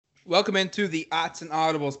Welcome into the Odds and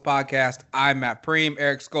Audibles podcast. I'm Matt Preem.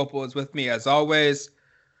 Eric Scopel is with me as always.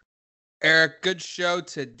 Eric, good show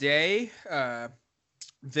today.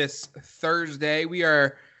 This Thursday, we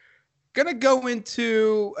are going to go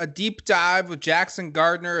into a deep dive with Jackson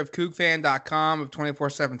Gardner of CougFan.com of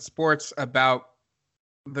 24/7 Sports about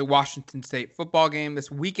the Washington State football game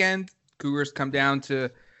this weekend. Cougars come down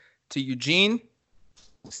to Eugene.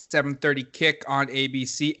 7:30 kick on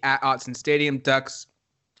ABC at Autzen Stadium. Ducks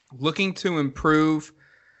looking to improve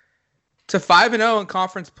to 5-0 in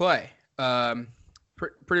conference play.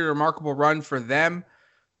 Pretty remarkable run for them.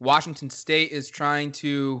 Washington State is trying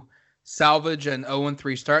to salvage an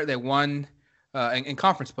 0-3 start. They won in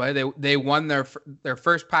conference play. They won their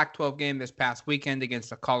first Pac-12 game this past weekend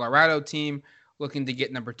against a Colorado team, looking to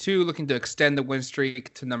get number 2, looking to extend the win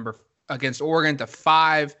streak to against Oregon to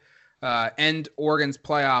 5, end Oregon's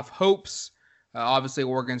playoff hopes. Obviously,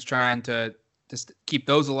 Oregon's trying to keep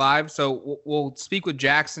those alive. So we'll speak with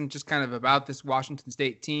Jackson just kind of about this Washington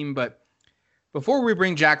State team. But before we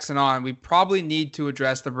bring Jackson on, we probably need to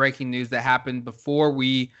address the breaking news that happened before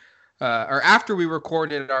we or after we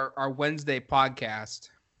recorded our Wednesday podcast.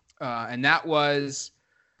 And that was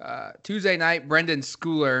Tuesday night, Brendan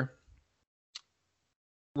Schooler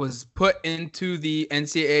was put into the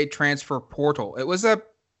NCAA transfer portal. It was a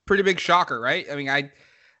pretty big shocker, right? I mean, I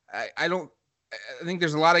think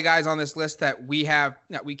there's a lot of guys on this list that we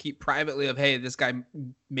keep privately of, hey, this guy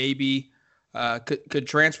maybe could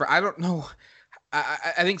transfer. I don't know.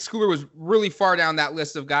 I think Schooler was really far down that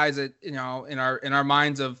list of guys that, in our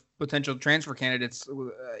minds of potential transfer candidates.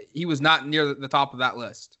 He was not near the top of that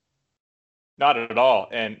list. Not at all.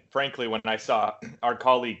 And frankly, when I saw our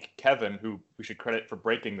colleague Kevin, who we should credit for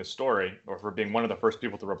breaking the story or for being one of the first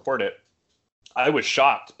people to report it, I was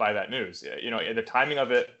shocked by that news. The timing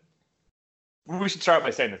of it. We should start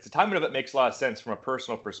by saying this. The timing of it makes a lot of sense from a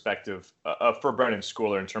personal perspective for Brendan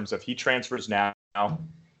Schooler in terms of he transfers now.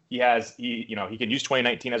 He can use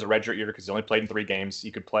 2019 as a redshirt year because he only played in 3 games.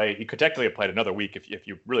 He could technically have played another week if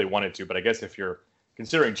you really wanted to. But I guess if you're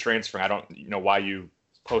considering transferring, I don't know why you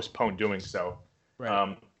postpone doing so.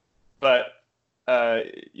 Right.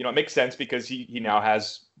 It makes sense because he now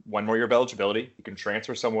has 1 more year of eligibility. He can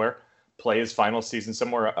transfer somewhere, play his final season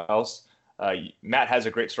somewhere else. Matt has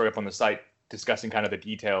a great story up on the site discussing kind of the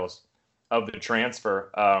details of the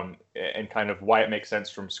transfer and kind of why it makes sense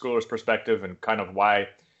from Schooler's perspective and kind of why,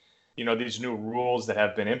 these new rules that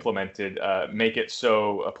have been implemented make it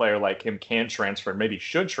so a player like him can transfer and maybe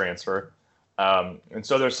should transfer. And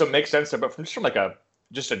so there's some makes sense there, but from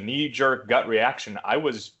a knee-jerk gut reaction, I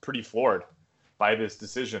was pretty floored by this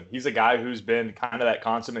decision. He's a guy who's been kind of that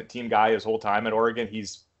consummate team guy his whole time at Oregon.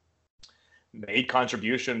 He's made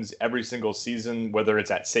contributions every single season, whether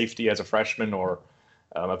it's at safety as a freshman or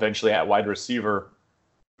eventually at wide receiver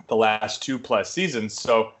the last 2+ seasons.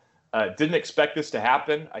 So didn't expect this to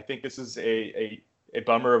happen. I think this is a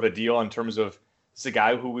bummer of a deal in terms of this is a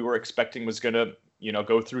guy who we were expecting was going to,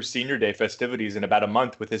 go through senior day festivities in about a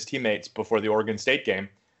month with his teammates before the Oregon State game.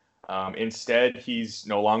 Instead, he's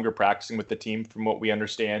no longer practicing with the team from what we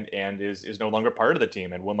understand and is no longer part of the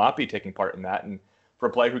team and will not be taking part in that. And for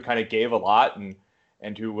a player who kind of gave a lot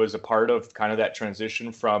and who was a part of kind of that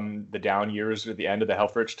transition from the down years at the end of the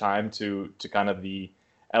Helfrich time to kind of the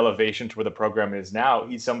elevation to where the program is now,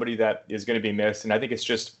 he's somebody that is going to be missed. And I think it's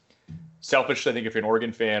just selfish. I think if you're an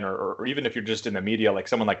Oregon fan or even if you're just in the media, like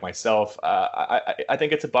someone like myself, I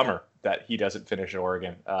think it's a bummer that he doesn't finish at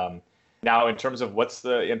Oregon. Now, in terms of what's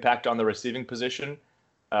the impact on the receiving position,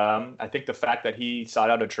 I think the fact that he sought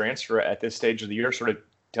out a transfer at this stage of the year sort of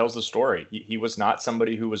tells the story. He was not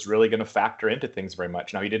somebody who was really going to factor into things very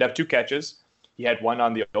much. Now, he did have 2 catches. He had one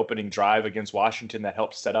on the opening drive against Washington that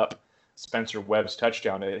helped set up Spencer Webb's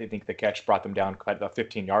touchdown. I think the catch brought them down quite the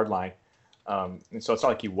 15-yard line. And so it's not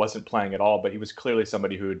like he wasn't playing at all, but he was clearly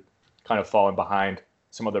somebody who had kind of fallen behind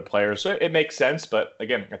some other players. So it makes sense. But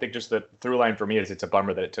again, I think just the through line for me is it's a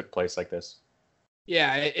bummer that it took place like this.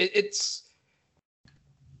 Yeah, it's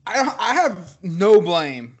I have no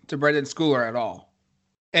blame to Brendan Schooler at all.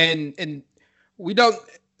 And we don't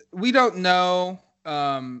know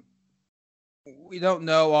we don't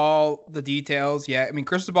know all the details yet. I mean,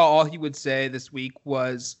 Cristobal, all he would say this week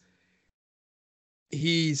was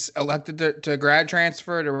he's elected to grad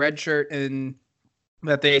transfer to redshirt and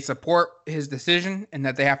that they support his decision and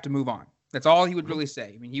that they have to move on. That's all he would really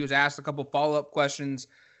say. I mean, he was asked a couple follow-up questions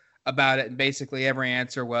about it, and basically every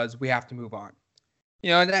answer was, we have to move on.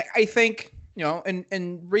 And I think,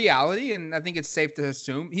 in reality, and I think it's safe to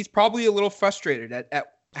assume, he's probably a little frustrated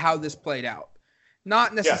at how this played out.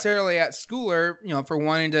 not necessarily at Schooler, for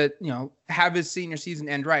wanting to, have his senior season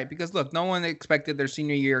end right. Because look, no one expected their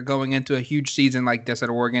senior year going into a huge season like this at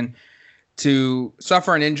Oregon to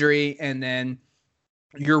suffer an injury and then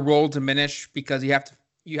your role diminish because you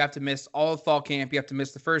have to miss all of fall camp. You have to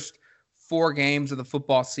miss the first 4 games of the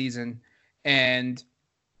football season. And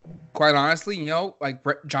quite honestly, like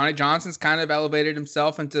Johnny Johnson's kind of elevated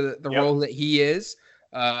himself into the role that he is.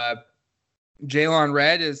 Jalen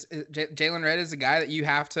Red is a guy that you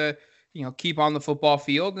have to, keep on the football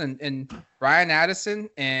field, and Ryan Addison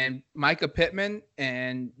and Micah Pittman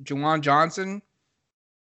and Juwan Johnson,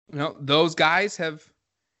 those guys have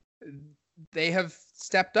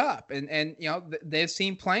stepped up and they've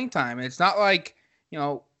seen playing time. And it's not like,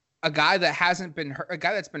 a guy that hasn't been hurt, a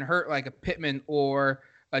guy that's been hurt like a Pittman or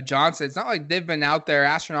a Johnson. It's not like they've been out there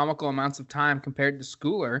astronomical amounts of time compared to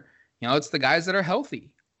Schooler. It's the guys that are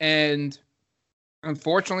healthy. And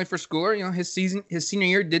unfortunately for Schooler, his senior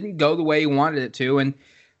year didn't go the way he wanted it to. And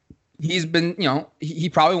he's been, he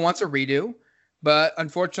probably wants a redo. But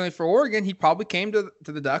unfortunately for Oregon, he probably came to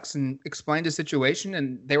the Ducks and explained his situation.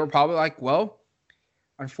 And they were probably like, well,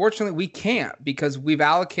 unfortunately, we can't because we've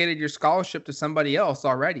allocated your scholarship to somebody else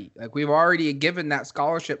already. Like we've already given that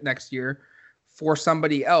scholarship next year for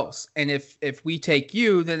somebody else. And if we take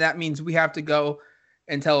you, then that means we have to go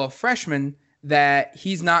and tell a freshman that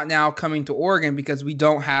he's not now coming to Oregon because we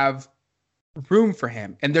don't have room for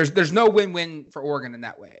him. And there's no win-win for Oregon in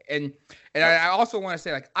that way. And I also want to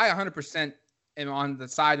say, like, I 100% am on the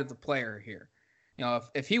side of the player here.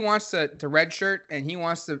 If he wants to redshirt and he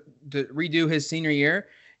wants to redo his senior year,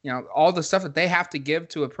 all the stuff that they have to give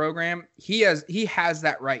to a program, he has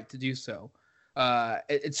that right to do so.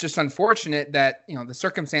 It's just unfortunate that, the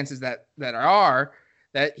circumstances that are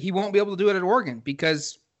that he won't be able to do it at Oregon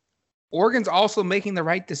because Oregon's also making the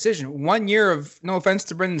right decision. 1 year of, no offense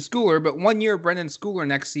to Brendan Schooler, but 1 year of Brendan Schooler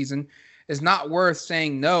next season is not worth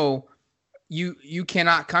saying, no, you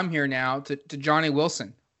cannot come here now to Johnny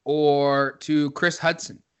Wilson or to Chris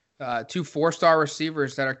Hudson, 2 4-star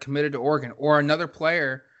receivers that are committed to Oregon, or another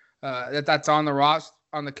player that's on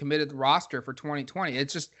the committed roster for 2020.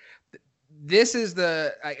 It's just, this is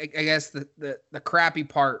I guess the crappy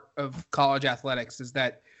part of college athletics is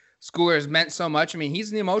that Schooler has meant so much. I mean,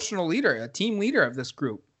 he's an emotional leader, a team leader of this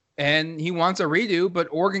group, and he wants a redo, but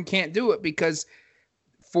Oregon can't do it because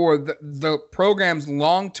for the program's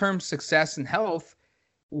long-term success and health,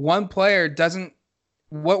 one player doesn't,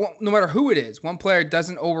 no matter who it is, one player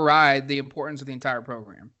doesn't override the importance of the entire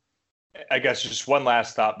program. I guess just one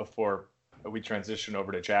last thought before we transition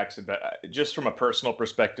over to Jackson, but just from a personal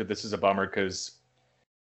perspective, this is a bummer because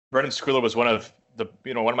Brendan Schooler was one of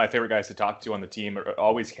my favorite guys to talk to on the team.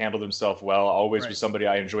 Always handled himself well. Always was somebody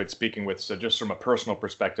I enjoyed speaking with. So just from a personal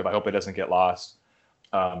perspective, I hope it doesn't get lost.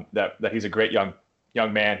 That he's a great young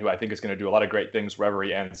man who I think is going to do a lot of great things wherever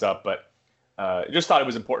he ends up. But just thought it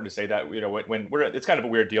was important to say that when it's kind of a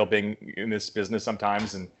weird deal being in this business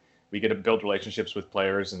sometimes, and we get to build relationships with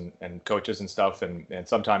players and coaches and stuff. And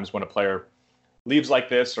sometimes when a player leaves like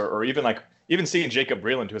this, or even seeing Jacob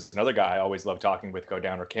Breland, who's another guy I always love talking with, go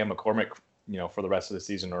down, or Cam McCormick, for the rest of the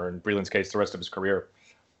season, or in Breland's case, the rest of his career,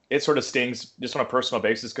 it sort of stings just on a personal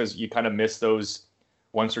basis because you kind of miss those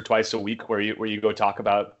once or twice a week where you go talk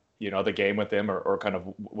about, the game with him or kind of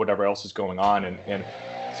whatever else is going on. And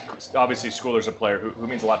obviously Schooler's a player who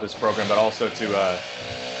means a lot to this program, but also to,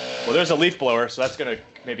 well, there's a leaf blower, so that's going to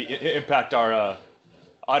maybe impact our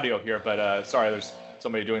audio here. But sorry, there's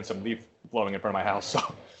somebody doing some leaf blowing in front of my house,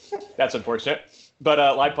 so that's unfortunate. But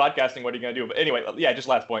live podcasting, what are you going to do? But anyway, yeah, just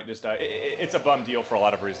last point. Just it's a bum deal for a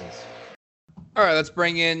lot of reasons. All right, let's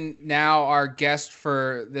bring in now our guest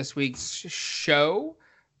for this week's show,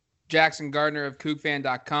 Jackson Gardner of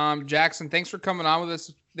CougFan.com. Jackson, thanks for coming on with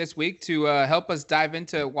us this week to help us dive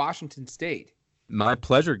into Washington State. My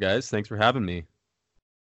pleasure, guys. Thanks for having me.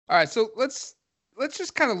 All right, so let's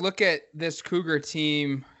just kind of look at this Cougar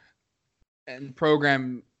team and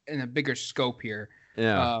program in a bigger scope here.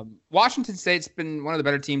 Yeah. Washington State's been one of the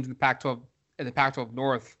better teams in the Pac-12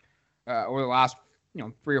 North over the last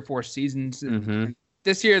 3 or 4 seasons. And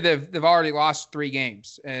this year they've already lost 3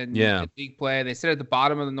 games in league play. They sit at the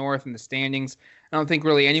bottom of the North in the standings. I don't think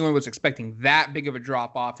really anyone was expecting that big of a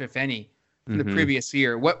drop off, if any, from the previous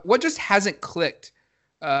year. What just hasn't clicked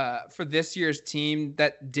for this year's team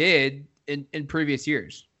that did in previous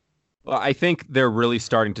years? Well, I think they're really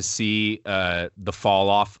starting to see the fall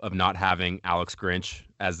off of not having Alex Grinch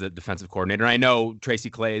as the defensive coordinator. And I know Tracy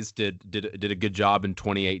Claeys did a good job in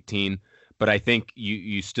 2018, but I think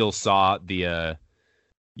you still saw the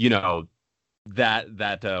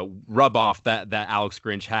rub off that Alex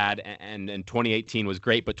Grinch had, and 2018 was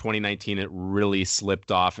great, but 2019 it really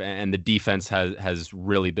slipped off, and the defense has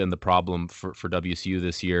really been the problem for WSU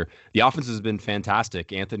this year. The offense has been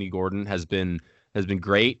fantastic. Anthony Gordon has been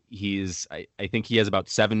great. I think he has about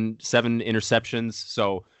seven interceptions,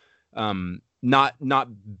 so not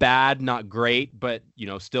bad, not great, but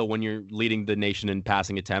still, when you're leading the nation in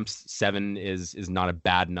passing attempts, 7 is not a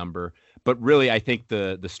bad number. But really, I think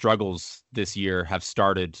the struggles this year have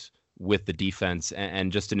started with the defense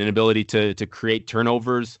and just an inability to create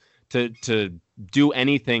turnovers, to do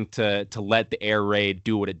anything to let the air raid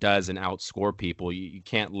do what it does and outscore people. You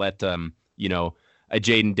can't let a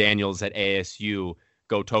Jaden Daniels at ASU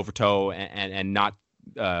go toe for toe and not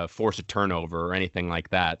force a turnover or anything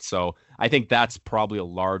like that. So I think that's probably a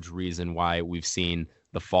large reason why we've seen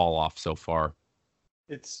the fall off so far.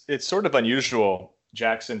 It's sort of unusual,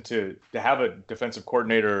 Jackson, to have a defensive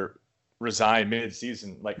coordinator resign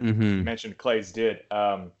mid-season, like you mentioned Clays did.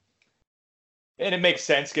 And it makes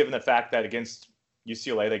sense given the fact that against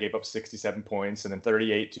UCLA, they gave up 67 points and then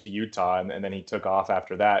 38 to Utah, and then he took off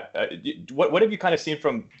after that. What have you kind of seen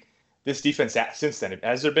from this defense since then?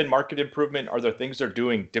 Has there been market improvement? Are there things they're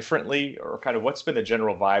doing differently? Or kind of what's been the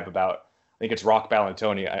general vibe about, I think it's Rock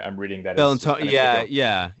Bellantoni. I'm reading that.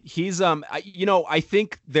 Yeah. He's I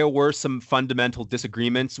think there were some fundamental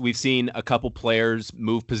disagreements. We've seen a couple players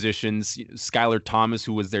move positions. Skylar Thomas,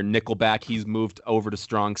 who was their nickelback, he's moved over to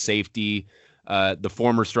strong safety. The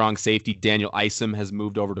former strong safety Daniel Isom has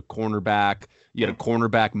moved over to cornerback. You had a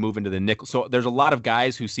cornerback move into the nickel. So there's a lot of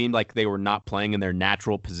guys who seemed like they were not playing in their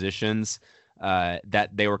natural positions, that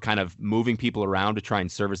they were kind of moving people around to try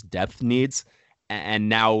and service depth needs. And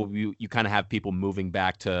now you kind of have people moving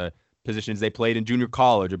back to positions they played in junior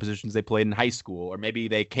college or positions they played in high school, or maybe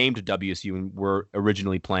they came to WSU and were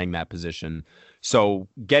originally playing that position. So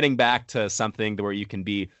getting back to something where you can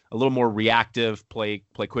be a little more reactive, play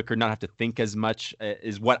quicker, not have to think as much,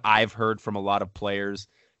 is what I've heard from a lot of players,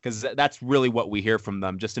 because that's really what we hear from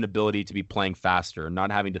them, just an ability to be playing faster,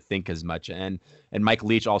 not having to think as much. And Mike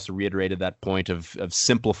Leach also reiterated that point of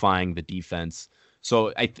simplifying the defense.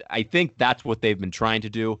 So I think that's what they've been trying to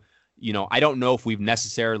do. I don't know if we've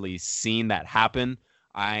necessarily seen that happen.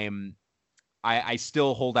 I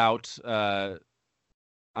still hold out.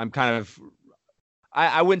 I'm kind of,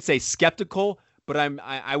 I wouldn't say skeptical, but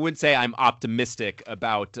I wouldn't say I'm optimistic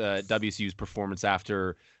about WSU's performance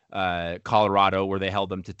after Colorado, where they held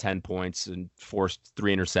them to 10 points and forced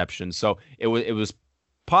 3 interceptions. So it was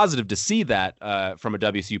positive to see that from a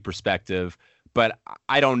WSU perspective. But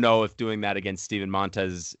I don't know if doing that against Steven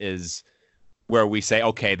Montez is where we say,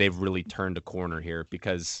 okay, they've really turned a corner here,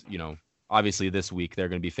 because, obviously this week they're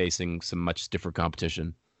going to be facing some much different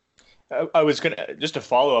competition. I was going to, just to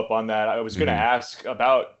follow up on that, I was going to ask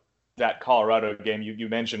about that Colorado game. You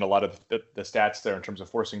mentioned a lot of the stats there in terms of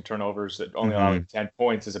forcing turnovers, that only allowing 10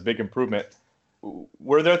 points is a big improvement.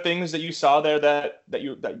 Were there things that you saw there that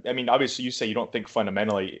I mean, obviously you say you don't think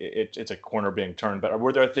fundamentally it's a corner being turned, but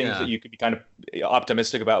were there things that you could be kind of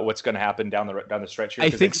optimistic about what's going to happen down the stretch here? I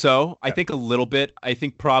think so. Yeah. I think a little bit. I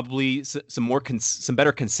think probably some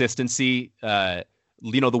better consistency. The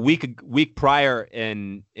week prior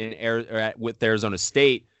with Arizona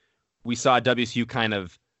State, we saw WSU kind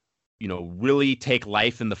of really take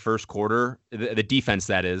life in the first quarter, the defense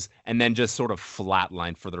that is, and then just sort of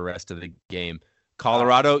flatline for the rest of the game.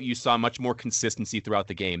 Colorado, you saw much more consistency throughout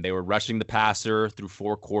the game. They were rushing the passer through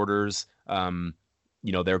 4 quarters.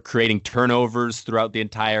 They're creating turnovers throughout the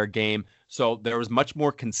entire game. So there was much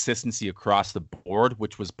more consistency across the board,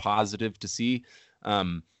 which was positive to see.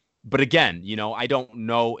 But again, I don't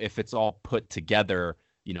know if it's all put together,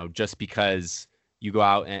 just because you go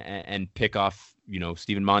out and pick off,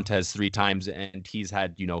 Steven Montez 3 times, and he's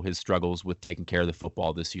had, his struggles with taking care of the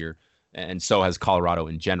football this year. And so has Colorado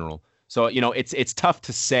in general. So, it's tough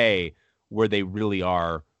to say where they really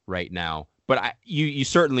are right now. But you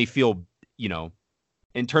certainly feel,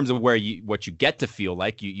 in terms of what you get to feel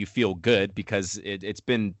like, you feel good, because it's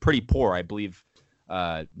been pretty poor, I believe,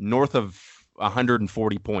 north of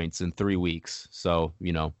 140 points in 3 weeks. So,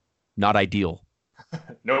 not ideal.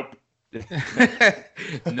 Nope.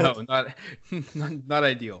 No, not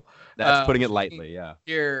ideal. That's putting it lightly. Yeah.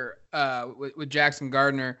 Here with Jackson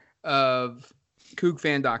Gardner of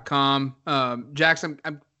CougFan.com. Jackson,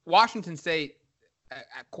 Washington State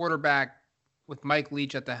at quarterback with Mike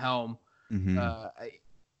Leach at the helm.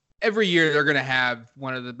 Every year they're going to have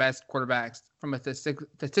one of the best quarterbacks from a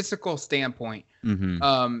statistical standpoint.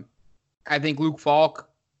 I think Luke Falk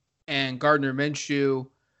and Gardner Minshew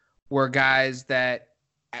were guys that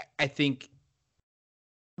I think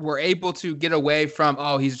we're able to get away from,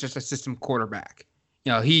 oh, he's just a system quarterback.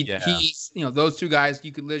 He's, those two guys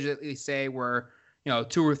you could legitimately say were,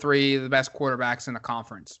 2 or 3 of the best quarterbacks in the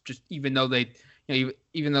conference, just even though they,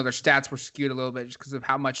 even though their stats were skewed a little bit just because of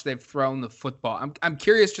how much they've thrown the football. I'm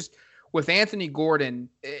curious, just with Anthony Gordon,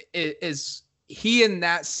 is he in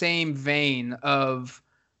that same vein of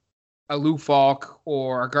a Luke Falk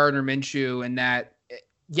or a Gardner Minshew, in that,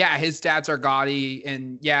 yeah, his stats are gaudy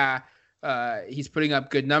and he's putting up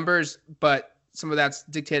good numbers, but some of that's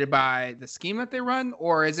dictated by the scheme that they run,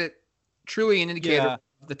 or is it truly an indicator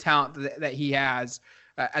of the talent that he has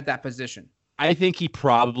at that position? I think he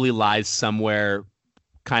probably lies somewhere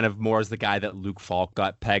kind of more as the guy that Luke Falk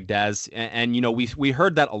got pegged as. And we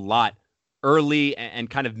heard that a lot early and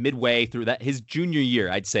kind of midway through that his junior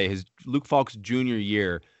year. I'd say his Luke Falk's junior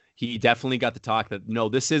year, he definitely got the talk that, no,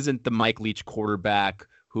 this isn't the Mike Leach quarterback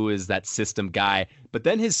who is that system guy. But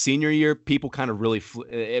then his senior year, people kind of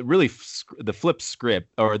the flip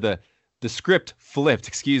script, or the script flipped,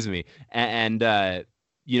 excuse me. And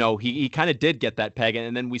he kind of did get that peg.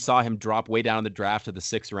 And then we saw him drop way down in the draft to the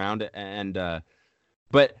 6th round.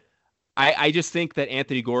 But I just think that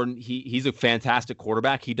Anthony Gordon, he's a fantastic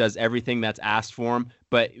quarterback. He does everything that's asked for him,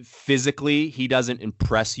 but physically he doesn't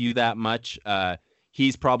impress you that much.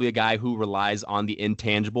 He's probably a guy who relies on the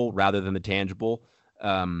intangible rather than the tangible.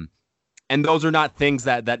 And those are not things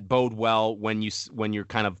that bode well when you're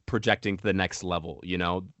kind of projecting to the next level.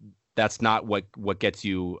 That's not what gets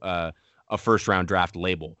you a 1st round draft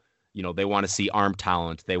label. They want to see arm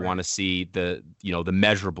talent. They want to see the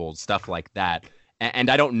measurables, stuff like that. And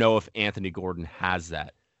I don't know if Anthony Gordon has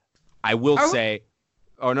that. I will say,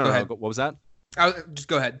 oh no, what was that? Just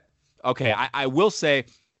go ahead. Okay. I will say,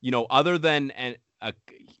 other than a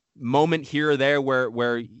moment here or there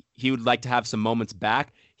where he would like to have some moments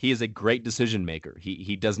back, he is a great decision maker.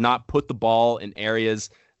 He does not put the ball in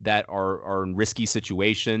areas that are in risky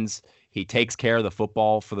situations. He takes care of the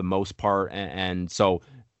football for the most part. And so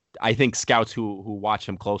I think scouts who watch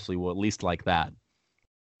him closely will at least like that.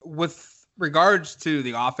 With regards to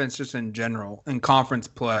the offense just in general in conference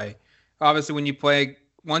play, obviously when you play,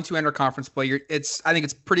 once you enter conference play, I think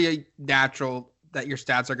it's pretty natural that your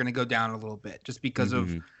stats are going to go down a little bit just because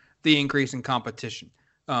of the increase in competition.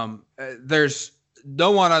 There's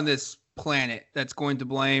no one on this planet that's going to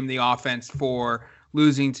blame the offense for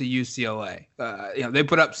losing to UCLA. They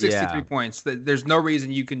put up 63 points. There's no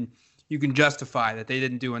reason you can justify that they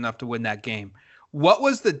didn't do enough to win that game. What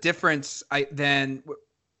was the difference then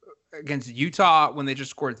against Utah when they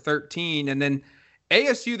just scored 13, and then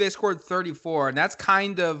ASU they scored 34, and that's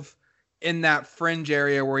kind of in that fringe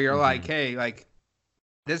area where you're like, hey, like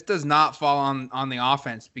this does not fall on the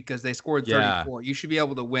offense because they scored 34. You should be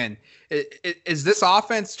able to win. Is this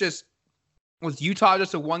offense was Utah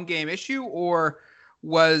just a 1-game issue, or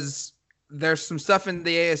was there some stuff in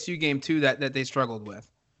the ASU game too that they struggled with?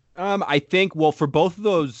 I think, for both of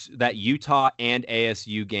those, that Utah and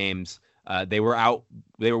ASU games, they were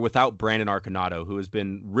without Brandon Arconato, who has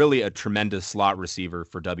been really a tremendous slot receiver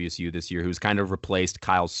for WSU this year, who's kind of replaced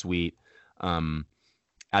Kyle Sweet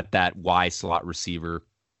at that Y slot receiver.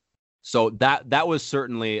 So that was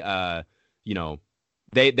certainly,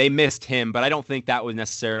 they missed him, but I don't think that was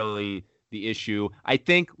necessarily the issue. I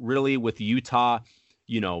think really with Utah,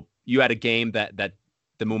 you had a game that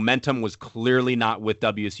the momentum was clearly not with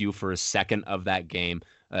WSU for a second of that game.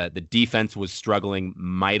 The defense was struggling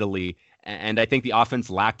mightily. And I think the offense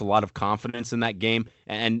lacked a lot of confidence in that game.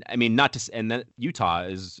 And I mean, and then Utah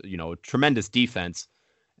is, a tremendous defense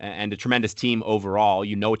and a tremendous team overall.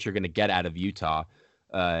 You know what you're going to get out of Utah.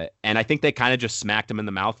 And I think they kind of just smacked them in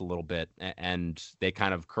the mouth a little bit, and they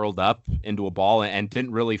kind of curled up into a ball and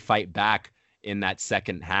didn't really fight back in that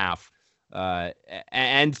second half.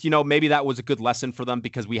 And maybe that was a good lesson for them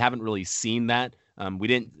because we haven't really seen that.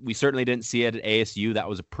 We certainly didn't see it at ASU. That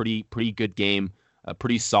was a pretty good game. A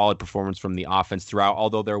pretty solid performance from the offense throughout,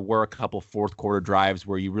 although there were a couple 4th quarter drives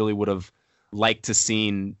where you really would have liked to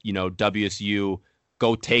seen, WSU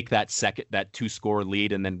go take that 2-score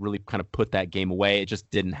lead and then really kind of put that game away. It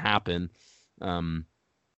just didn't happen. Or,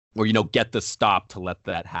 get the stop to let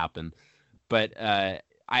that happen. But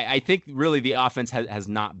I think really the offense has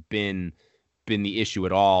not been the issue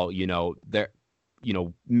at all.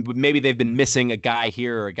 Maybe they've been missing a guy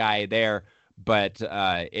here or a guy there. But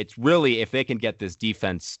it's really, if they can get this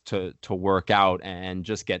defense to work out and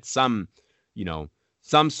just get some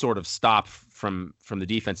sort of stop from the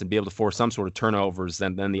defense and be able to force some sort of turnovers,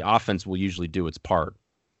 then the offense will usually do its part.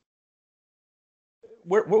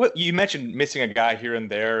 You mentioned missing a guy here and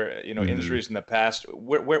there, injuries in the past.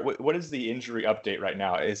 What is the injury update right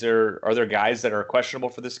now? Are there guys that are questionable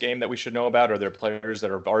for this game that we should know about? Are there players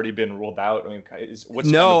that have already been ruled out? I mean,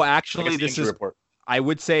 actually, this is. Report? I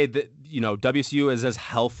would say that WSU is as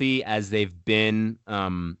healthy as they've been.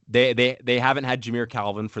 They haven't had Jameer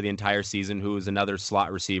Calvin for the entire season, who is another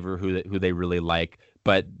slot receiver who they really like.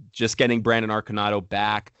 But just getting Brandon Arconato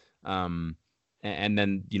back. And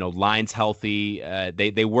then line's healthy.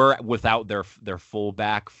 They were without their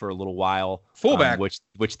fullback for a little while. Fullback,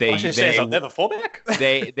 they have a fullback.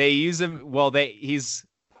 They use him. Well, he's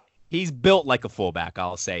built like a fullback.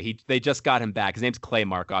 I'll say they just got him back. His name's Clay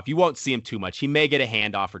Markoff. You won't see him too much. He may get a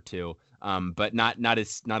handoff or two, but not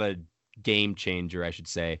a game changer, I should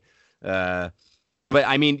say. But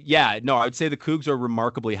I mean, I would say the Cougs are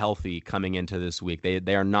remarkably healthy coming into this week.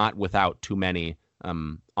 They are not without too many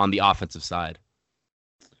on the offensive side.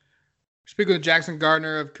 Speaking with Jackson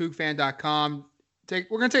Gardner of CougFan.com. We're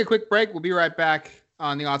going to take a quick break. We'll be right back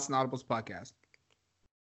on the Odds and Audibles podcast.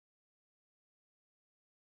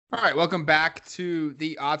 All right, welcome back to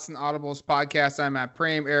the Odds and Audibles podcast. I'm Matt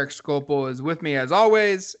Prehm. Eric Skopil is with me as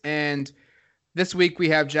always. And this week we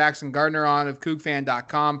have Jackson Gardner on of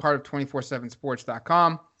CougFan.com, part of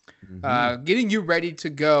 247sports.com. Getting you ready to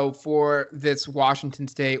go for this Washington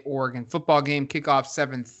State-Oregon football game. Kickoff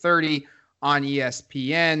 7:30 on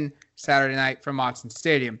ESPN Saturday night from Autzen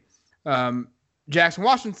Stadium. Jackson,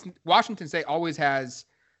 Washington State always has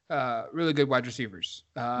really good wide receivers,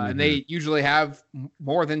 and they usually have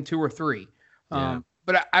more than two or three.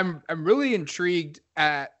 But I'm really intrigued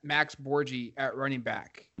at Max Borghi at running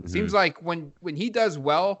back. It seems like when he does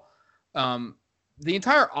well, the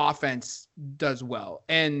entire offense does well.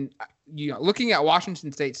 And looking at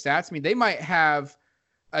Washington State stats, I mean, they might have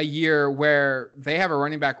a year where they have a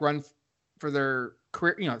running back run for their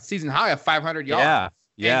career, season high of 500 yards.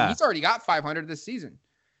 Yeah. And he's already got 500 this season.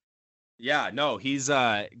 Yeah, no, he's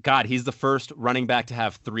he's the first running back to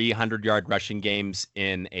have 300-yard rushing games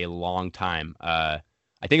in a long time. I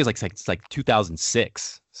think it's like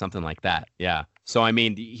 2006, something like that. Yeah. So I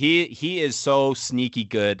mean, he is so sneaky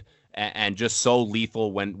good and just so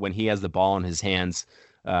lethal when he has the ball in his hands.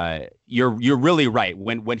 You're really right.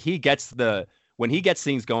 When he gets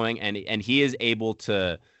things going and he is able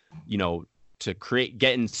to, to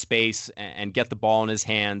get in space and get the ball in his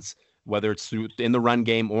hands, whether it's in the run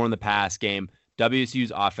game or in the pass game,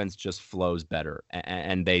 WSU's offense just flows better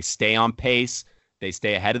and they stay on pace. They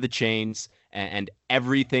stay ahead of the chains and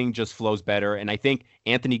everything just flows better. And I think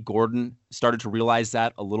Anthony Gordon started to realize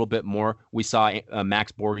that a little bit more. We saw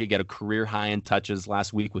Max Borghi get a career high in touches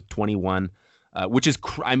last week with 21, which is,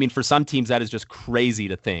 for some teams, that is just crazy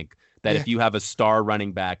to think that if you have a star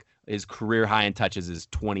running back, his career high in touches is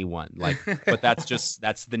 21. But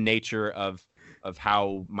that's the nature of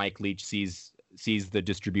how Mike Leach sees the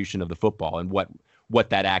distribution of the football and what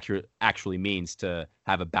that actually means to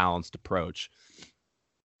have a balanced approach.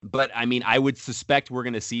 But I mean, I would suspect we're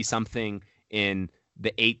going to see something in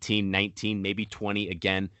the 18, 19, maybe 20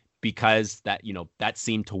 again, because that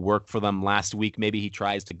seemed to work for them last week. Maybe he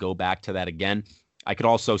tries to go back to that again. I could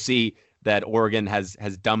also see that Oregon has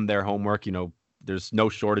done their homework. There's no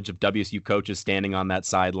shortage of WSU coaches standing on that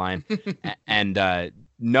sideline and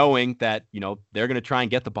knowing that, they're going to try and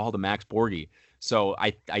get the ball to Max Borghi. So I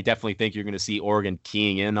definitely think you're going to see Oregon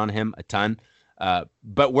keying in on him a ton.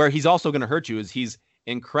 But where he's also going to hurt you is he's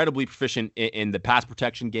incredibly proficient in the pass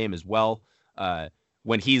protection game as well.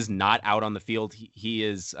 When he's not out on the field, he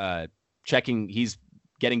is checking. He's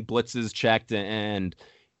getting blitzes checked, and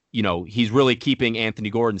he's really keeping Anthony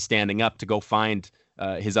Gordon standing up to go find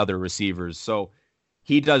his other receivers. So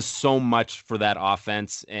he does so much for that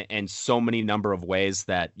offense and so many number of ways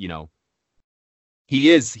that he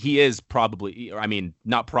is probably. I mean,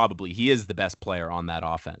 not probably. He is the best player on that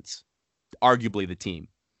offense, arguably the team.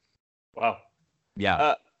 Wow.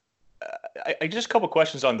 Yeah. I just a couple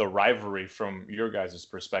questions on the rivalry from your guys'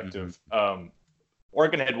 perspective.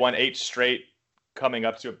 Oregon had won 8 straight coming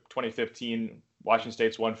up to 2015. Washington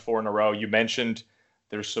State's won 4 in a row. You mentioned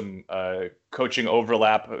there's some coaching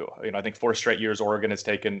overlap. I think 4 straight years Oregon has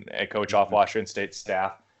taken a coach off Washington State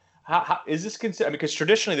staff. How is this considered? Because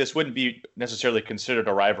traditionally this wouldn't be necessarily considered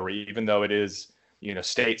a rivalry, even though it is,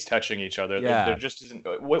 states touching each other. Yeah. There just isn't.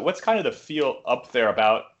 What's kind of the feel up there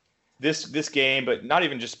about this game, but not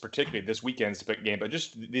even just particularly this weekend's game, but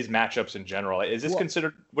just these matchups in general? Is this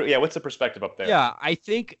considered? Yeah, what's the perspective up there? Yeah, I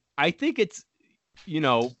think it's,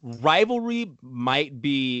 rivalry might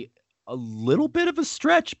be a little bit of a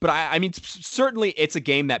stretch, but I mean, certainly it's a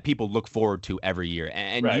game that people look forward to every year,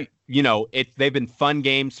 and right. They've been fun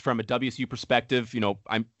games from a WSU perspective.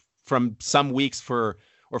 from some weeks for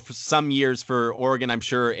some years for Oregon, I'm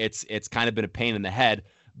sure it's kind of been a pain in the head.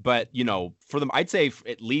 But, for them, I'd say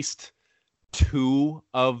at least 2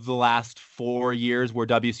 of the last 4 years where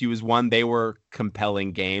WSU has won, they were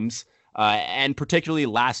compelling games. And particularly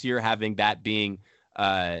last year, having that being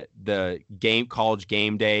the college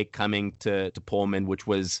game day coming to Pullman, which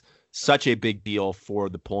was such a big deal for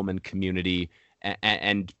the Pullman community,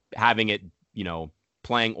 and having it,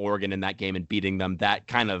 playing Oregon in that game and beating them, that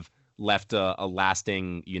kind of left a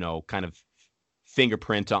lasting, kind of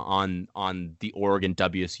fingerprint on the Oregon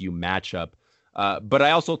WSU matchup. But I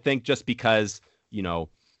also think just because,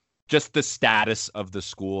 just the status of the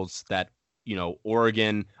schools that,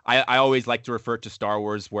 Oregon, I always like to refer to Star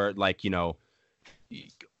Wars where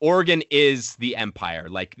Oregon is the empire,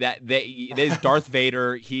 like that. There's Darth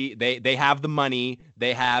Vader. They have the money,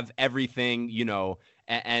 they have everything,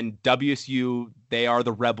 and WSU, they are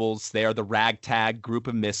the rebels. They are the ragtag group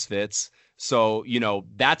of misfits. So,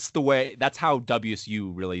 that's how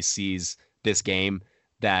WSU really sees this game,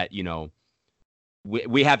 that,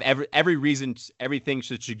 we have every reason, everything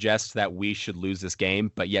should suggest that we should lose this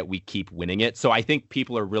game, but yet we keep winning it. So I think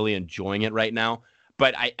people are really enjoying it right now.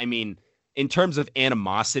 But I mean, in terms of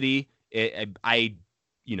animosity, I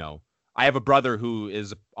have a brother who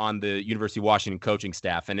is on the University of Washington coaching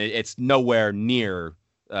staff, and it's nowhere near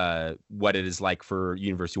what it is like for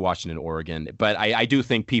University of Washington, Oregon. But I do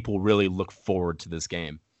think people really look forward to this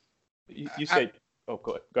game. You say, go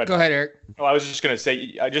ahead. Go ahead, Eric. Oh, I was just going to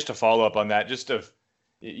say, just to follow up on that,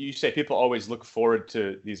 you say people always look forward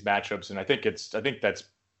to these matchups, and I think that's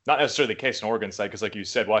not necessarily the case on Oregon's side, because like you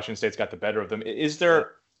said, Washington State's got the better of them. Is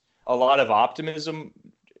there a lot of optimism,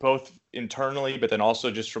 both internally, but then also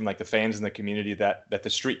just from like the fans in the community, that the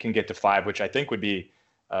streak can get to 5, which I think would be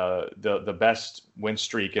the best win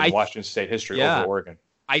streak in Washington State history over Oregon?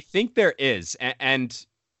 I think there is, and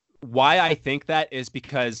why I think that is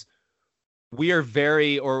because we are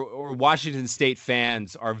or Washington State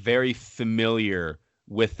fans are very familiar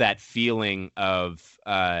with that feeling of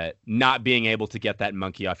not being able to get that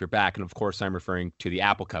monkey off your back. And of course, I'm referring to the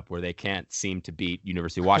Apple Cup, where they can't seem to beat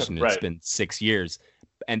University of Washington. Right. It's been 6 years,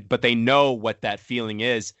 but they know what that feeling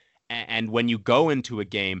is. And when you go into a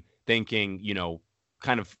game thinking,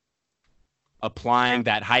 kind of applying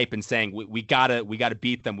that hype and saying, we gotta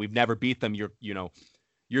beat them. We've never beat them.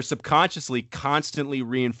 You're subconsciously constantly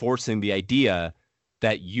reinforcing the idea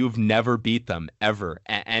that you've never beat them ever.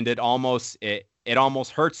 And it almost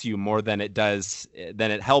hurts you more than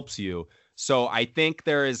it helps you. So I think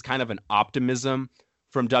there is kind of an optimism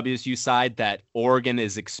from WSU side that Oregon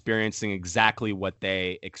is experiencing exactly what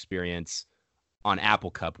they experience on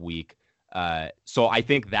Apple Cup week. So I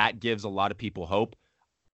think that gives a lot of people hope.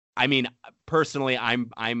 I mean, personally,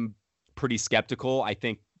 I'm pretty skeptical. I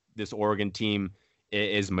think this Oregon team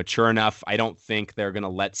is mature enough. I don't think they're going to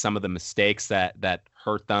let some of the mistakes that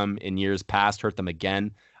hurt them in years past hurt them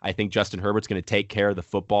again. I think Justin Herbert's going to take care of the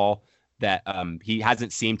football that he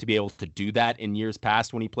hasn't seemed to be able to do that in years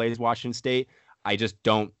past when he plays Washington State. I just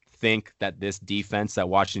don't think that this defense that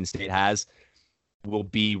Washington State has will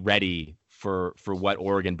be ready for what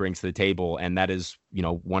Oregon brings to the table. And that is,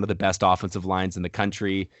 one of the best offensive lines in the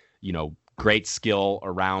country, great skill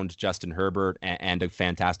around Justin Herbert, and a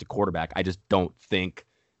fantastic quarterback. I just don't think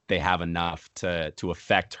they have enough to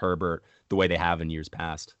affect Herbert the way they have in years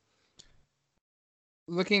past.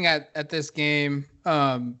 Looking at this game,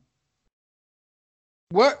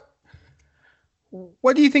 what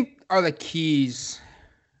do you think are the keys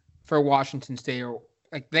for Washington State? Or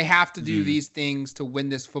like they have to do these things to win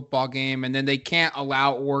this football game, and then they can't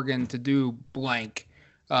allow Oregon to do blank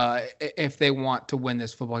if they want to win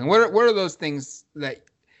this football game. What are those things that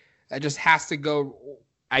just has to go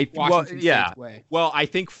State's way? Well, I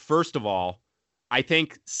think first of all,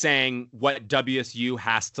 saying what WSU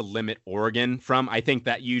has to limit Oregon from, I think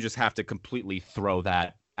that you just have to completely throw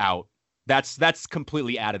that out. That's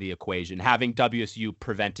completely out of the equation. Having WSU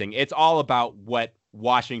preventing, it's all about what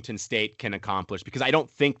Washington State can accomplish, because I don't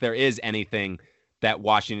think there is anything that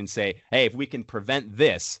Washington say, hey, if we can prevent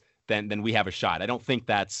this, then we have a shot. I don't think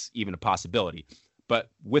that's even a possibility. But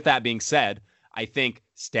with that being said, I think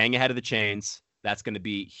staying ahead of the chains, that's going to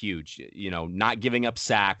be huge. Not giving up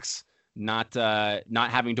sacks, not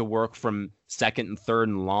having to work from second and third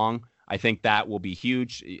and long. I think that will be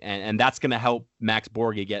huge, and that's going to help Max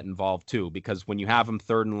Borghi get involved too, because when you have him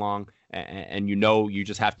third and long, and you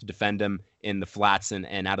just have to defend him in the flats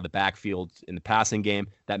and out of the backfield in the passing game,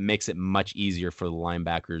 that makes it much easier for the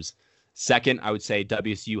linebackers. Second, I would say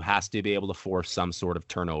WSU has to be able to force some sort of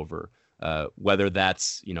turnover, whether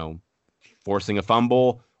that's forcing a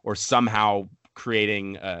fumble or somehow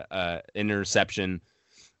creating an interception.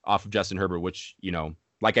 off of Justin Herbert, which, you know,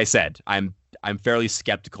 like I said, I'm fairly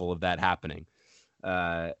skeptical of that happening.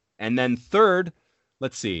 And then third,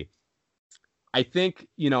 let's see. I think,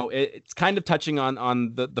 you know, it's kind of touching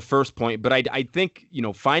on the first point, but I think, you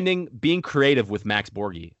know, being creative with Max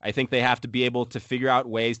Borghi. I think they have to be able to figure out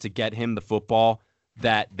ways to get him the football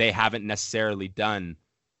that they haven't necessarily done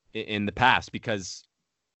in the past, because,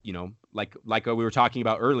 you know, like we were talking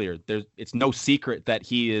about earlier, it's no secret that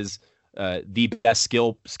he is the best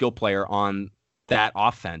skill player on that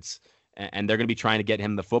offense, and they're going to be trying to get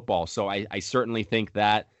him the football. So I certainly think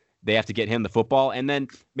that they have to get him the football, and then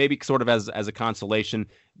maybe sort of as a consolation,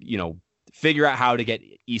 you know, figure out how to get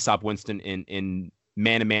Easop Winston in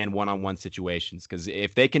man-to-man, one-on-one situations. Because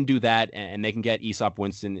if they can do that and they can get Easop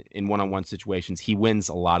Winston in one-on-one situations, he wins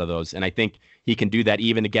a lot of those. And I think he can do that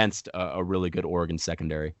even against a really good Oregon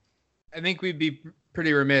secondary. I think we'd be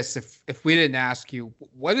pretty remiss if we didn't ask you,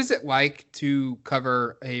 what is it like to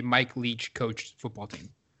cover a Mike Leach coached football team?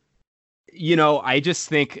 You know, I just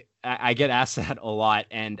think I get asked that a lot,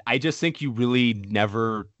 and I just think you really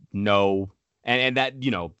never know, and that,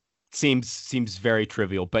 you know, seems very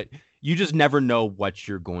trivial, but you just never know what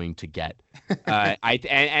you're going to get.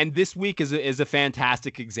 And this week is a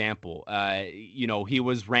fantastic example. You know, he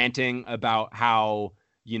was ranting about how,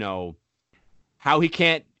 you know, how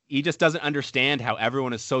he just doesn't understand how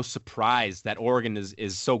everyone is so surprised that Oregon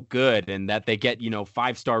is so good, and that they get, you know,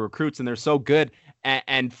 5-star recruits and they're so good.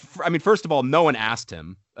 And I mean, first of all, no one asked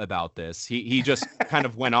him about this. He just kind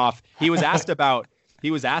of went off. He was asked about,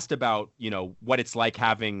 you know, what it's like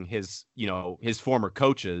having his former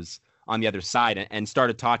coaches on the other side, and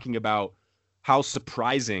started talking about how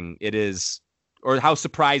surprising it is, or how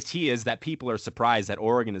surprised he is that people are surprised that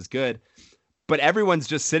Oregon is good. But everyone's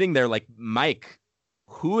just sitting there like, Mike,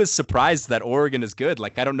 who is surprised that Oregon is good?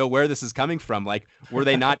 Like, I don't know where this is coming from. Like, were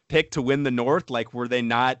they not picked to win the North? Like, were they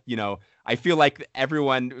not, you know, I feel like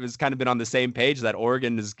everyone has kind of been on the same page that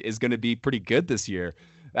Oregon is going to be pretty good this year.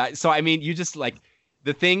 So, I mean, you just, like,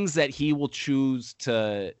 the things that he will choose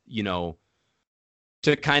to, you know,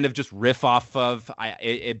 to kind of just riff off of,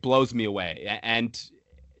 it blows me away. And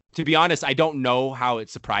to be honest, I don't know how it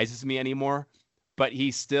surprises me anymore, but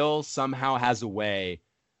he still somehow has a way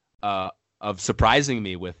of surprising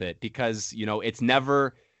me with it, because, you know, it's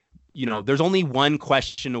never, you know, there's only one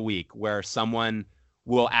question a week where someone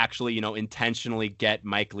will actually, you know, intentionally get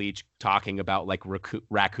Mike Leach talking about like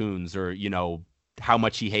raccoons, or, you know, how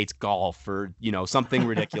much he hates golf, or, you know, something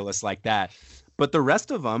ridiculous like that. But the rest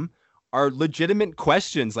of them are legitimate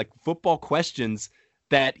questions, like football questions,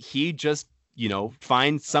 that he just, you know,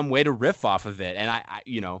 finds some way to riff off of it. And I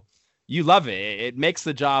you know, you love it. It makes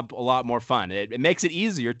the job a lot more fun. It makes it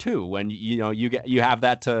easier too when, you know, you have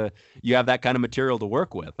that kind of material to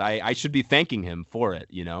work with. I should be thanking him for it,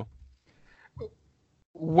 you know.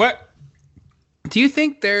 What do you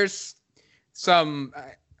think? There's some,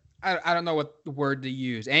 I don't know what word to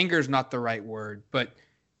use. Anger is not the right word, but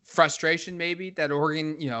frustration maybe that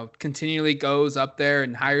Oregon, you know, continually goes up there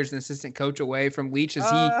and hires an assistant coach away from Leach. Is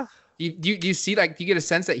do you see, like, do you get a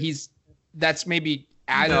sense that that's maybe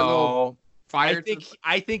added a little fire?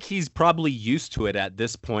 I think he's probably used to it at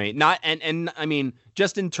this point. Not and I mean,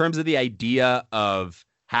 just in terms of the idea of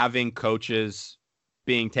having coaches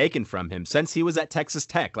being taken from him since he was at Texas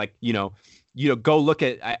Tech. Like, you know, go look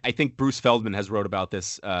at, I think Bruce Feldman has wrote about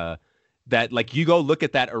this, that, like, you go look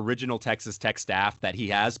at that original Texas Tech staff that he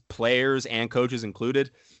has, players and coaches included.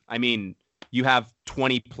 I mean, you have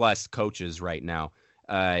 20 plus coaches right now.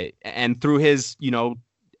 And through his, you know,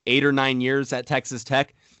 8 or 9 years at Texas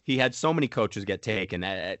Tech, he had so many coaches get taken.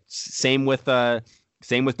 Same with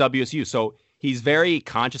WSU. So he's very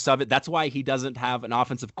conscious of it. That's why he doesn't have an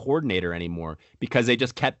offensive coordinator anymore, because they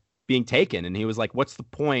just kept being taken. And he was like, what's the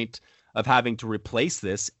point of having to replace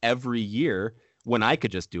this every year when I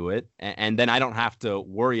could just do it? And then I don't have to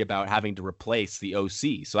worry about having to replace the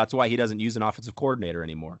OC. So that's why he doesn't use an offensive coordinator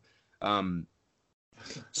anymore.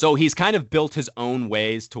 So he's kind of built his own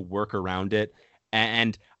ways to work around it.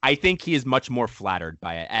 And I think he is much more flattered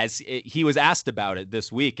by it, he was asked about it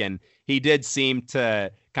this week. And he did seem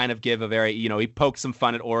to kind of give a very, you know, he poked some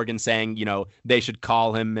fun at Oregon, saying, you know, they should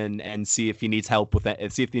call him and see if he needs help with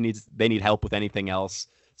that, see if they need help with anything else,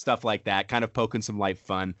 stuff like that, kind of poking some light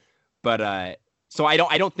fun. But so I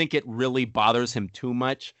don't think it really bothers him too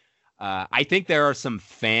much. I think there are some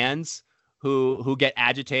fans who get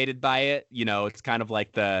agitated by it. You know, it's kind of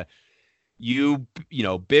like you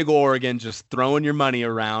know, big Oregon just throwing your money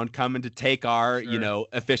around, coming to take our, sure, you know,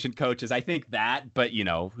 efficient coaches. I think that, but, you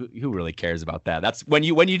know, who really cares about that? That's when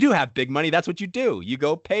you do have big money, that's what you do. You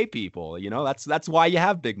go pay people, you know, that's why you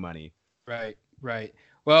have big money. Right.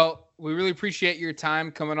 Well, we really appreciate your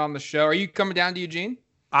time coming on the show. Are you coming down to Eugene?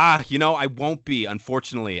 I won't be,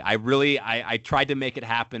 unfortunately. I tried to make it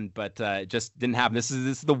happen, but just didn't happen. This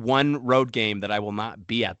is the one road game that I will not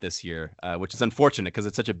be at this year, which is unfortunate because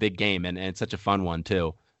it's such a big game and it's such a fun one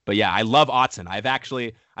too. But yeah, I love Autzen.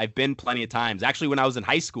 I've been plenty of times. Actually, when I was in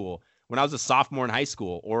high school, when I was a sophomore in high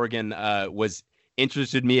school, Oregon was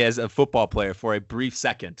interested in me as a football player for a brief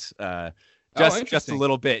second, just a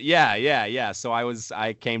little bit. Yeah. So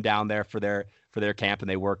I came down there for their camp and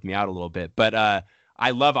they worked me out a little bit. But I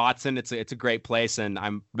love Autzen. It's a great place, and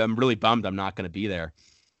I'm really bummed I'm not going to be there.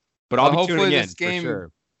 But I'll be tuning in for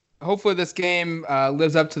sure. Hopefully this game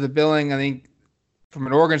lives up to the billing. I think from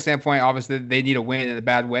an Oregon standpoint, obviously they need a win in a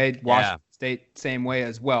bad way. Washington State same way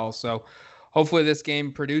as well. So hopefully this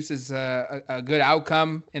game produces a good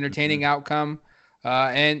outcome, entertaining outcome.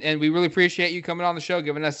 And we really appreciate you coming on the show,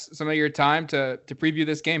 giving us some of your time to preview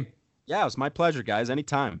this game. Yeah, it was my pleasure, guys.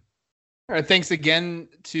 Anytime. All right, thanks again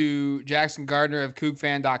to Jackson Gardner of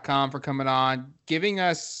CougFan.com for coming on, giving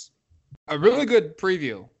us a really good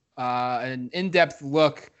preview, an in-depth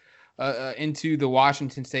look into the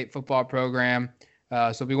Washington State football program.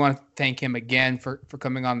 So we want to thank him again for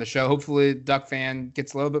coming on the show. Hopefully Duck Fan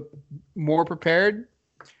gets a little bit more prepared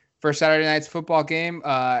for Saturday night's football game.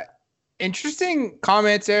 Interesting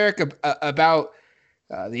comments, Eric, about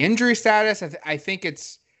the injury status. I think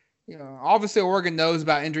it's, obviously Oregon knows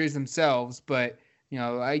about injuries themselves, but,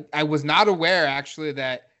 I was not aware actually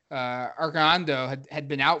that Arcando had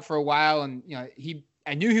been out for a while, and,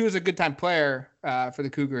 I knew he was a good time player for the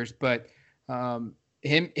Cougars, but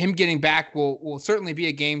him getting back will certainly be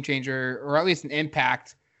a game changer, or at least an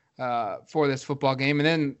impact for this football game. And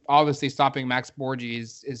then obviously stopping Max Borghi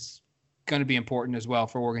is going to be important as well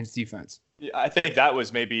for Oregon's defense. Yeah, I think that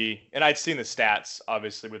was maybe, and I'd seen the stats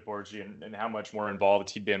obviously with Borghi and how much more involved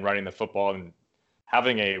he'd been running the football, and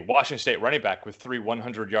having a Washington State running back with 3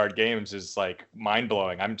 100-yard games is like mind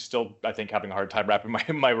blowing. I'm still, I think, having a hard time wrapping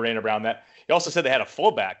my brain around that. He also said they had a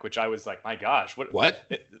fullback, which I was like, my gosh,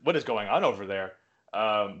 what is going on over there?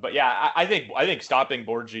 But yeah, I think stopping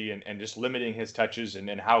Borghi and just limiting his touches and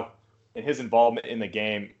how and his involvement in the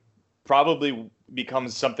game probably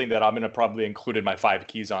becomes something that I'm going to probably include in my 5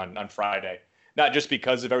 keys on Friday. Not just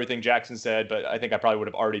because of everything Jackson said, but I think I probably would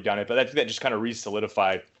have already done it. But that just kind of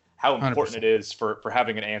re-solidified how important 100%. It is for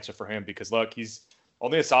having an answer for him, because look, he's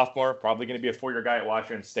only a sophomore, probably going to be a 4-year guy at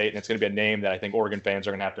Washington State, and it's going to be a name that I think Oregon fans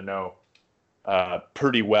are going to have to know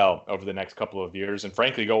pretty well over the next couple of years. And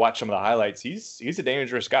frankly, go watch some of the highlights. He's a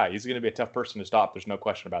dangerous guy. He's going to be a tough person to stop. There's no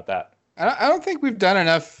question about that. I don't think we've done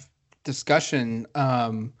enough discussion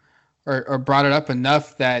or brought it up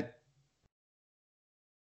enough that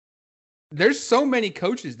there's so many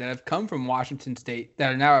coaches that have come from Washington State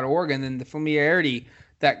that are now at Oregon, and the familiarity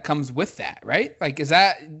that comes with that, right? Like,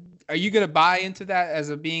 are you going to buy into that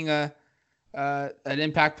as being an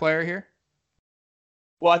impact player here?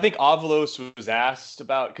 Well, I think Avalos was asked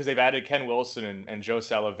about, because they've added Ken Wilson and Joe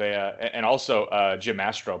Salavea and also Jim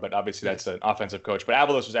Mastro, but obviously that's an offensive coach. But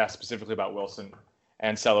Avalos was asked specifically about Wilson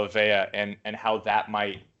and Salavea and how that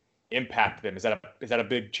might impact them. Is that a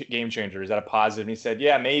big game changer? Is that a positive? And he said,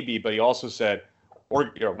 yeah, maybe. But he also said,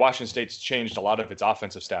 Washington State's changed a lot of its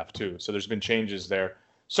offensive staff too. So there's been changes there.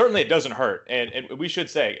 Certainly it doesn't hurt. And we should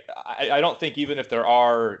say, I don't think even if there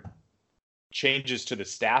are changes to the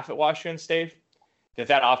staff at Washington State,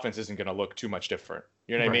 that offense isn't going to look too much different.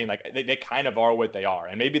 You know what I mean? Like they kind of are what they are.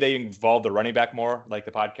 And maybe they involve the running back more, like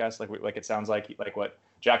the podcast, like it sounds like what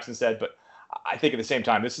Jackson said. But I think at the same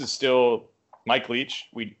time, this is still Mike Leach.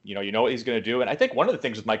 You know what he's going to do. And I think one of the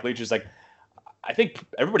things with Mike Leach is, like, I think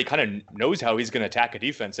everybody kind of knows how he's going to attack a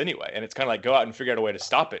defense anyway. And it's kind of like, go out and figure out a way to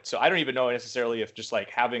stop it. So I don't even know necessarily if just like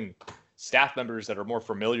having staff members that are more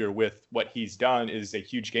familiar with what he's done is a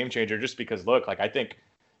huge game changer, just because, look, like, I think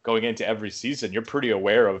going into every season, you're pretty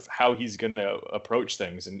aware of how he's going to approach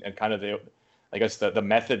things, and kind of the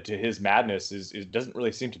method to his madness is doesn't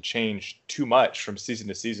really seem to change too much from season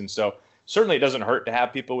to season. So certainly it doesn't hurt to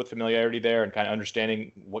have people with familiarity there and kind of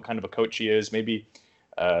understanding what kind of a coach he is. Maybe,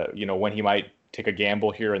 when he might take a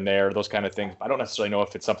gamble here and there, those kind of things. I don't necessarily know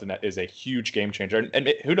if it's something that is a huge game changer.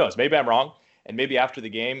 And who knows? Maybe I'm wrong. And maybe after the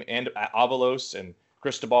game, and Avalos and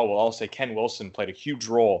Cristobal will all say Ken Wilson played a huge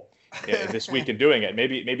role this week in doing it.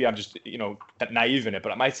 Maybe I'm just naive in it,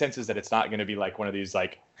 but my sense is that it's not going to be like one of these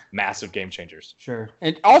like massive game changers. Sure.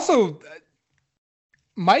 And also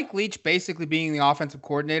Mike Leach basically being the offensive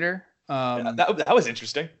coordinator. That was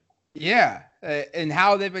interesting. Yeah, and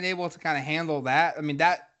how they've been able to kind of handle that. I mean,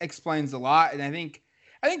 that explains a lot. And I think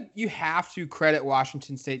you have to credit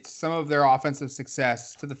Washington State some of their offensive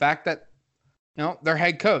success to the fact that their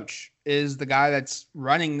head coach is the guy that's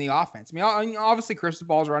running the offense. I mean, obviously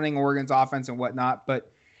Cristobal's running Oregon's offense and whatnot,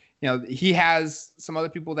 but he has some other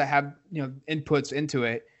people that have inputs into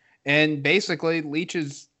it, and basically Leach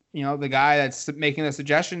is the guy that's making the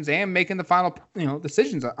suggestions and making the final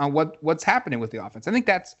decisions on what's happening with the offense. I think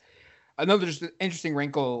that's another just interesting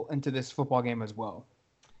wrinkle into this football game as well.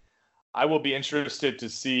 I will be interested to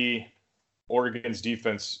see Oregon's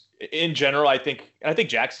defense in general. I think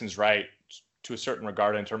Jackson's right to a certain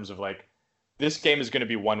regard in terms of like this game is going to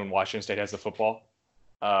be won when Washington State has the football.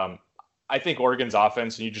 I think Oregon's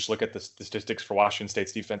offense, and you just look at the statistics for Washington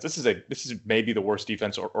State's defense. This is maybe the worst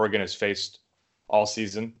defense Oregon has faced all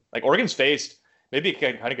season. Like Oregon's faced, maybe it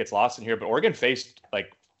kind of gets lost in here, but Oregon faced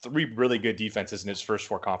like 3 really good defenses in its first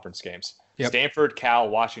 4 conference games. Yep. Stanford, Cal,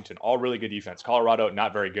 Washington, all really good defense. Colorado,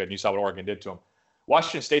 not very good. And you saw what Oregon did to them.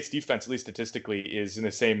 Washington State's defense, at least statistically, is in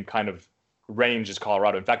the same kind of range as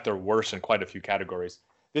Colorado. In fact, they're worse in quite a few categories.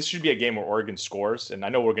 This should be a game where Oregon scores, and I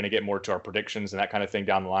know we're going to get more to our predictions and that kind of thing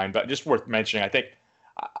down the line, but just worth mentioning, I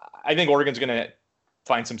think Oregon's going to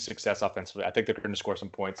find some success offensively. I think they're going to score some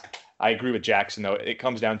points. I agree with Jackson, though. It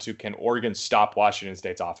comes down to, can Oregon stop Washington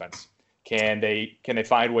State's offense? Can they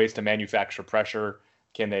find ways to manufacture pressure?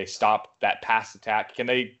 Can they stop that pass attack? Can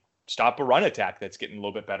they stop a run attack that's getting a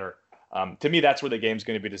little bit better? To me, that's where the game's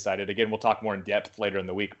going to be decided. Again, we'll talk more in depth later in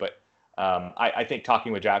the week, but I think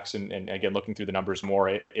talking with Jackson and again looking through the numbers more,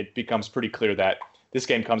 it becomes pretty clear that this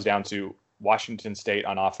game comes down to Washington State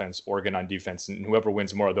on offense, Oregon on defense, and whoever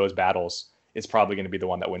wins more of those battles is probably going to be the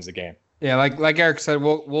one that wins the game. Yeah, like Eric said,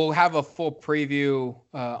 we'll have a full preview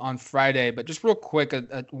on Friday, but just real quick,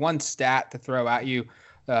 one stat to throw at you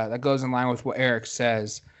that goes in line with what Eric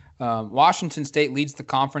says. Washington State leads the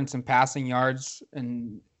conference in passing yards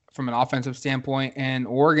and from an offensive standpoint, and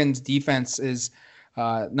Oregon's defense is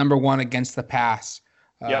number 1 against the pass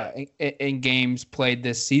in games played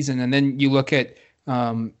this season. And then you look at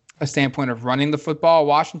a standpoint of running the football,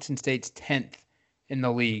 Washington State's 10th in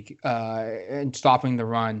the league in stopping the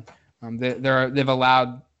run. They've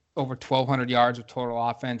allowed over 1,200 yards of total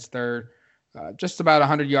offense. They're just about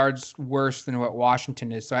 100 yards worse than what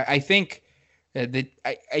Washington is. So I think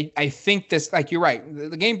I think this, like you're right,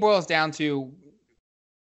 the game boils down to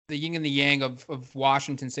the yin and the yang of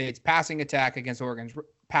Washington State's passing attack against Oregon's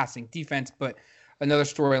passing defense. But another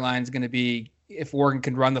storyline is going to be if Oregon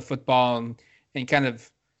can run the football and kind of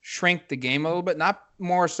shrink the game a little bit, not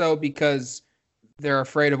more so because they're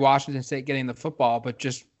afraid of Washington State getting the football, but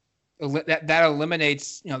just that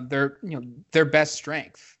eliminates their best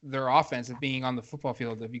strength, their offense of being on the football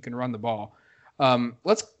field if you can run the ball.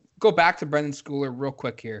 Let's go back to Brendan Schooler real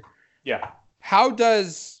quick here. Yeah. How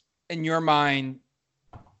does, in your mind,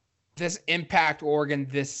 this impact Oregon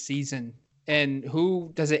this season, and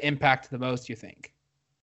who does it impact the most, you think?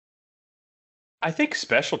 I think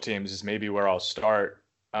special teams is maybe where I'll start.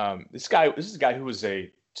 This is a guy who was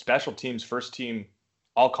a special teams first team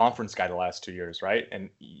all conference guy the last 2 years, right? And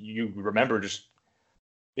you remember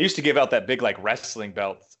they used to give out that big like wrestling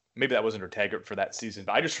belt. Maybe that wasn't Ortega for that season,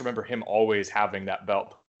 but I just remember him always having that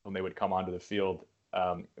belt when they would come onto the field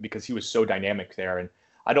because he was so dynamic there. And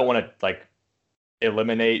I don't want to like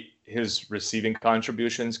eliminate his receiving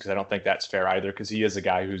contributions because I don't think that's fair either, because he is a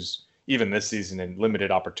guy who's even this season in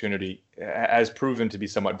limited opportunity has proven to be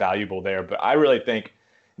somewhat valuable there. But I really think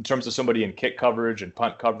in terms of somebody in kick coverage and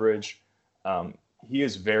punt coverage, he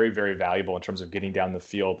is very, very valuable in terms of getting down the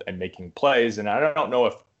field and making plays. And I don't know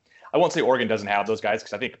if I won't say Oregon doesn't have those guys,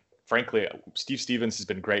 because I think, frankly, Steve Stevens has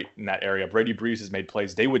been great in that area. Brady Breeze has made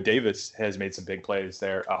plays. David Davis has made some big plays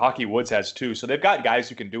there. Hockey Woods has too. So they've got guys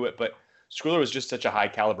who can do it. But Schooler was just such a high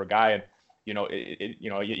caliber guy. And,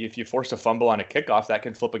 if you force a fumble on a kickoff, that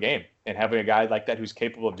can flip a game. And having a guy like that who's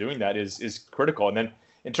capable of doing that is critical. And then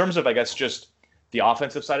in terms of, I guess, just the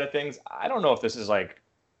offensive side of things, I don't know if this is like,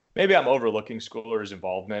 maybe I'm overlooking Schooler's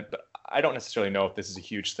involvement, but I don't necessarily know if this is a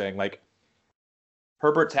huge thing. Like,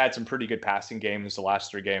 Herbert's had some pretty good passing games the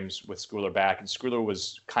last 3 games with Schooler back, and Schooler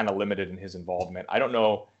was kind of limited in his involvement. I don't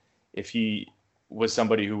know if he was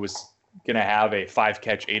somebody who was going to have a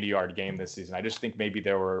 5-catch, 80-yard game this season. I just think maybe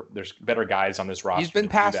there's better guys on this roster. He's been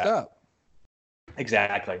passed up.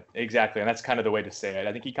 Exactly. And that's kind of the way to say it.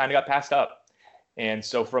 I think he kind of got passed up. And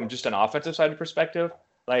so from just an offensive side perspective,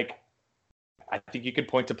 like, I think you could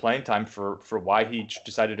point to playing time for why he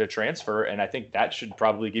decided to transfer. And I think that should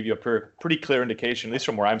probably give you a pretty clear indication, at least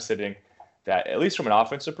from where I'm sitting, that at least from an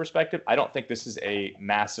offensive perspective, I don't think this is a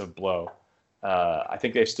massive blow. I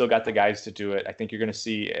think they've still got the guys to do it. I think you're going to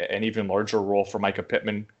see an even larger role for Micah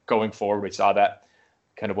Pittman going forward. We saw that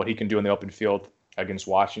kind of what he can do in the open field against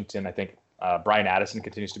Washington. I think Brian Addison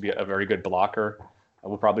continues to be a very good blocker.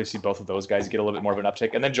 We'll probably see both of those guys get a little bit more of an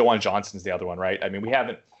uptick. And then Jawan Johnson's the other one, right? I mean, he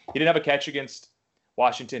didn't have a catch against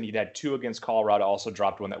Washington. He'd had 2 against Colorado, also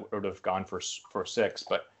dropped one that would have gone for 6.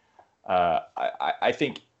 But I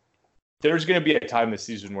think there's going to be a time this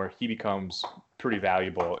season where he becomes pretty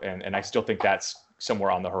valuable. And I still think that's somewhere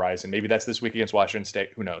on the horizon. Maybe that's this week against Washington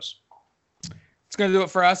State. Who knows? It's going to do it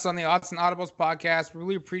for us on the Odds and Audibles podcast. We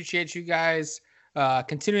really appreciate you guys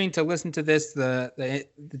continuing to listen to this. The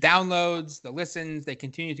downloads, the listens, they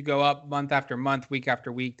continue to go up month after month, week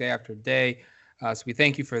after week, day after day. So we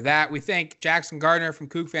thank you for that. We thank Jackson Gardner from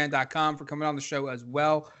CougFan.com for coming on the show as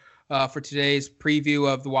well for today's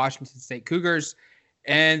preview of the Washington State Cougars.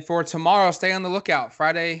 And for tomorrow, stay on the lookout.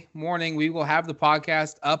 Friday morning, we will have the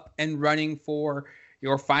podcast up and running for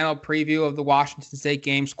your final preview of the Washington State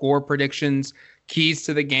game, score predictions, keys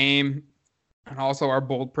to the game, and also our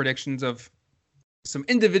bold predictions of some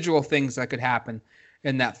individual things that could happen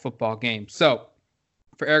in that football game. So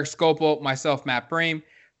for Eric Skopel, myself, Matt Bream,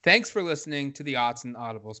 thanks for listening to the Odds and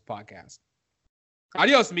Audibles podcast.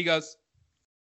 Adios, amigos.